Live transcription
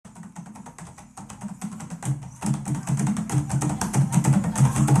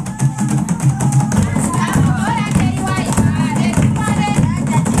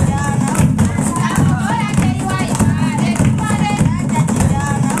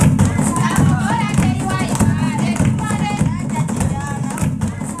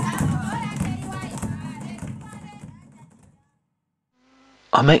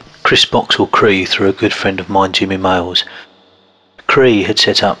I met Chris Boxall-Cree through a good friend of mine, Jimmy Males. Cree had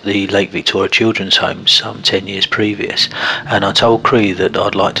set up the Lake Victoria Children's Home some 10 years previous, and I told Cree that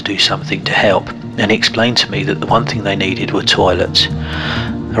I'd like to do something to help, and he explained to me that the one thing they needed were toilets.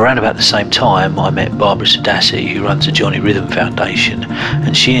 Around about the same time, I met Barbara Sadassi, who runs the Jonny Rhythm Foundation,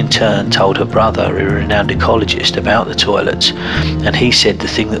 and she in turn told her brother, a renowned ecologist, about the toilets, and he said the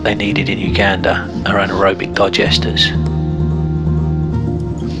thing that they needed in Uganda are anaerobic digesters.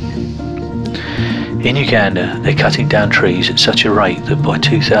 In Uganda, they're cutting down trees at such a rate that by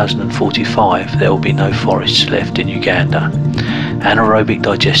 2045 there will be no forests left in Uganda. Anaerobic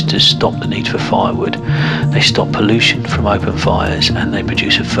digesters stop the need for firewood, they stop pollution from open fires, and they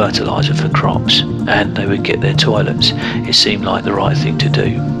produce a fertiliser for crops, and they would get their toilets. It seemed like the right thing to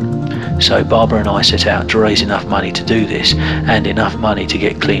do. So Barbara and I set out to raise enough money to do this, and enough money to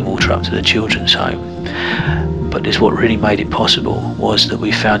get clean water up to the children's home. But what really made it possible was that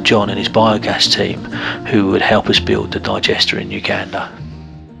we found John and his biogas team who would help us build the digester in Uganda.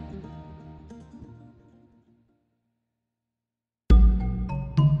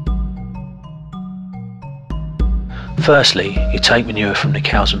 Firstly, you take manure from the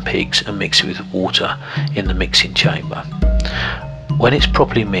cows and pigs and mix it with water in the mixing chamber. When it's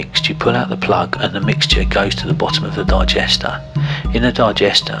properly mixed, you pull out the plug and the mixture goes to the bottom of the digester. In the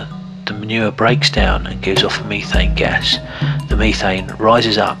digester, the manure breaks down and gives off methane gas. The methane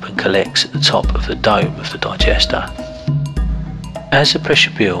rises up and collects at the top of the dome of the digester. As the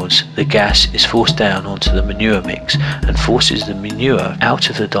pressure builds, the gas is forced down onto the manure mix and forces the manure out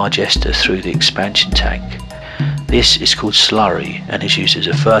of the digester through the expansion tank. This is called slurry and is used as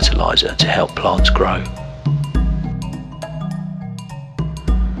a fertiliser to help plants grow.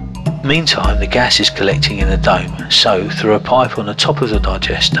 Meantime, the gas is collecting in the dome, so through a pipe on the top of the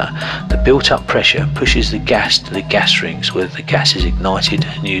digester, the built-up pressure pushes the gas to the gas rings where the gas is ignited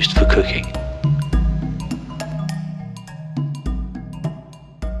and used for cooking.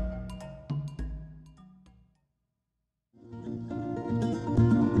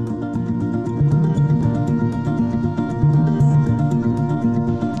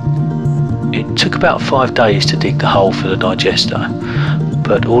 It took about 5 days to dig the hole for the digester,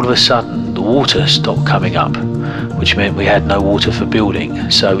 but all of a sudden the water stopped coming up, which meant we had no water for building,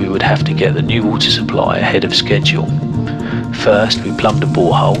 so we would have to get the new water supply ahead of schedule. First we plumbed a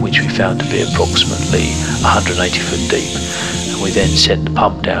borehole which we found to be approximately 180 foot deep, and we then set the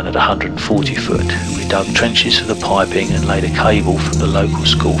pump down at 140 foot. We dug trenches for the piping and laid a cable from the local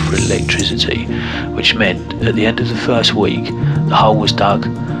school for electricity, which meant at the end of the first week the hole was dug,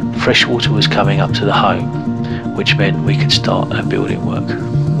 fresh water was coming up to the home, which meant we could start our building work.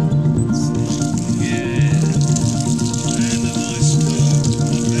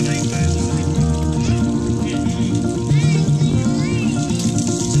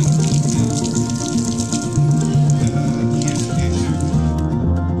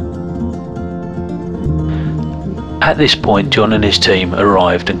 At this point, John and his team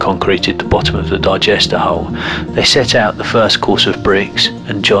arrived and concreted the bottom of the digester hole. They set out the first course of bricks,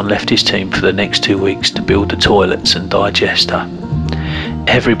 and John left his team for the next 2 weeks to build the toilets and digester.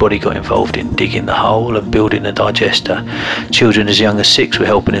 Everybody got involved in digging the hole and building the digester. Children as young as 6 were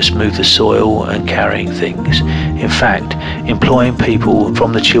helping us move the soil and carrying things. In fact, employing people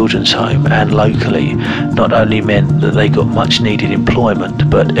from the children's home and locally not only meant that they got much needed employment,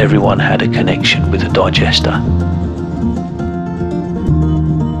 but everyone had a connection with the digester.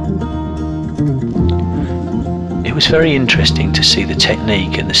 It was very interesting to see the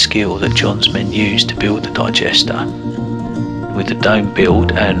technique and the skill that John's men used to build the digester. With the dome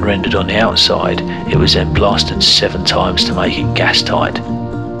built and rendered on the outside, it was then plastered 7 times to make it gas tight.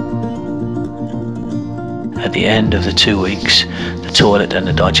 At the end of the 2 weeks, the toilet and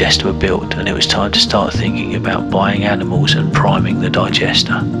the digester were built, and it was time to start thinking about buying animals and priming the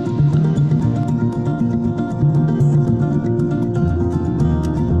digester.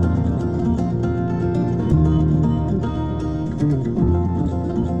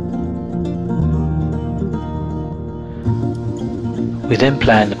 We then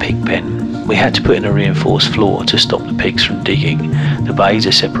planned the pig pen. We had to put in a reinforced floor to stop the pigs from digging. The bays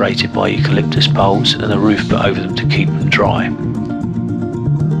are separated by eucalyptus poles and a roof put over them to keep them dry.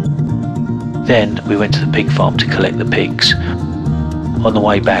 Then we went to the pig farm to collect the pigs. On the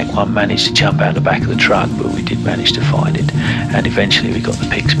way back, one managed to jump out the back of the truck, but we did manage to find it, and eventually we got the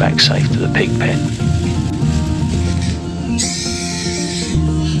pigs back safe to the pig pen.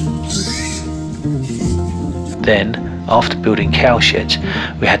 Then, after building cow sheds,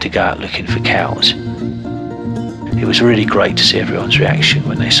 we had to go out looking for cows. It was really great to see everyone's reaction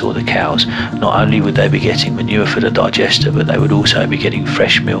when they saw the cows. Not only would they be getting manure for the digester, but they would also be getting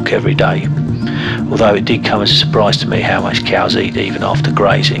fresh milk every day. Although it did come as a surprise to me how much cows eat even after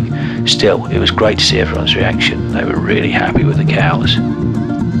grazing, still it was great to see everyone's reaction. They were really happy with the cows.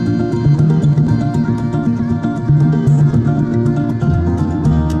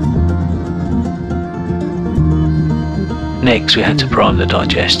 Next we had to prime the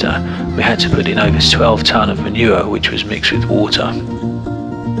digester. We had to put in over 12 tonne of manure which was mixed with water.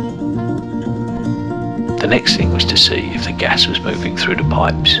 The next thing was to see if the gas was moving through the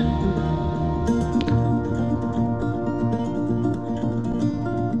pipes.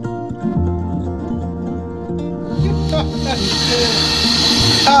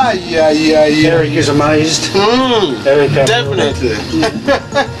 Eric is amazed. Eric Definitely.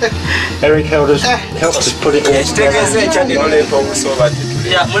 Eric helped us put it all together.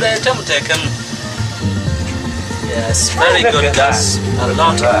 Yes, very good gas. A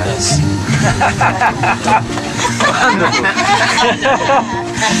lot of gas.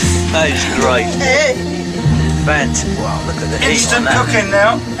 That is great. Fantastic. Wow, look at the heat Instant on that. cooking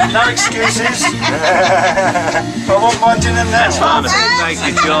now. No excuses. I won't mind in them now. That's wonderful. Thank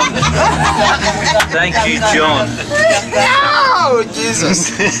you, John. Thank you, John. No,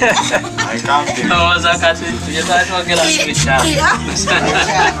 Jesus. I can't do it.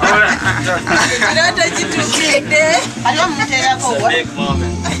 It's a big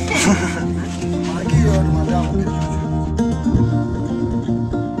moment.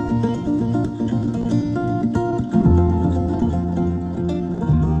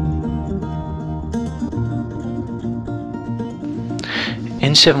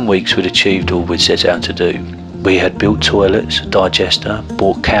 In 7 weeks we'd achieved all we'd set out to do. We had built toilets, a digester,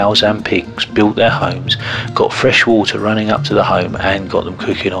 bought cows and pigs, built their homes, got fresh water running up to the home and got them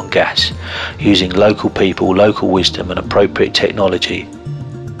cooking on gas, using local people, local wisdom and appropriate technology.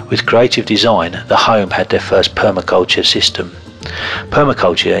 With creative design, the home had their first permaculture system.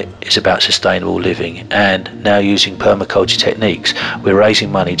 Permaculture is about sustainable living, and now using permaculture techniques we're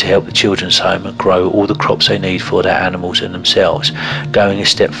raising money to help the children's home and grow all the crops they need for their animals and themselves, going a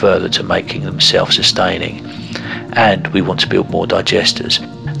step further to making them self-sustaining. And we want to build more digesters.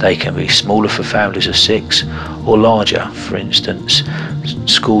 They can be smaller for families of 6 or larger. For instance,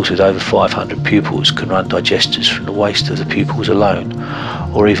 schools with over 500 pupils can run digesters from the waste of the pupils alone,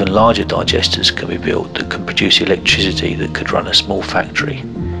 or even larger digesters can be built that can produce electricity that could run a small factory.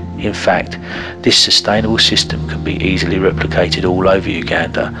 In fact, this sustainable system can be easily replicated all over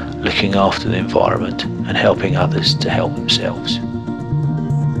Uganda, looking after the environment and helping others to help themselves.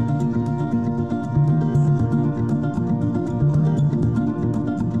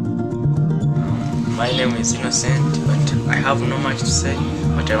 My name is Innocent, but I have no much to say,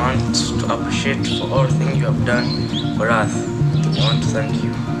 but I want to appreciate for all things you have done for us. I want to thank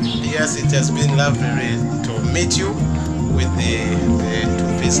you. Yes, it has been lovely to meet you with the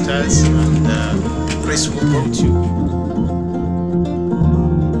 2 visitors and Chris who brought you.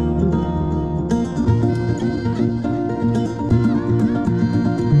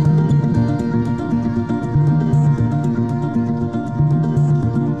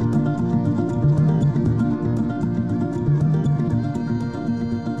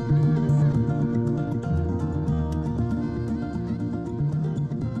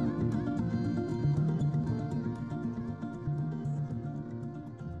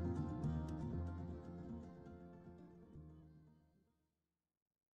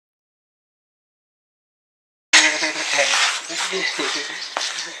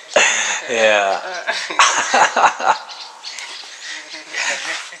 Yeah.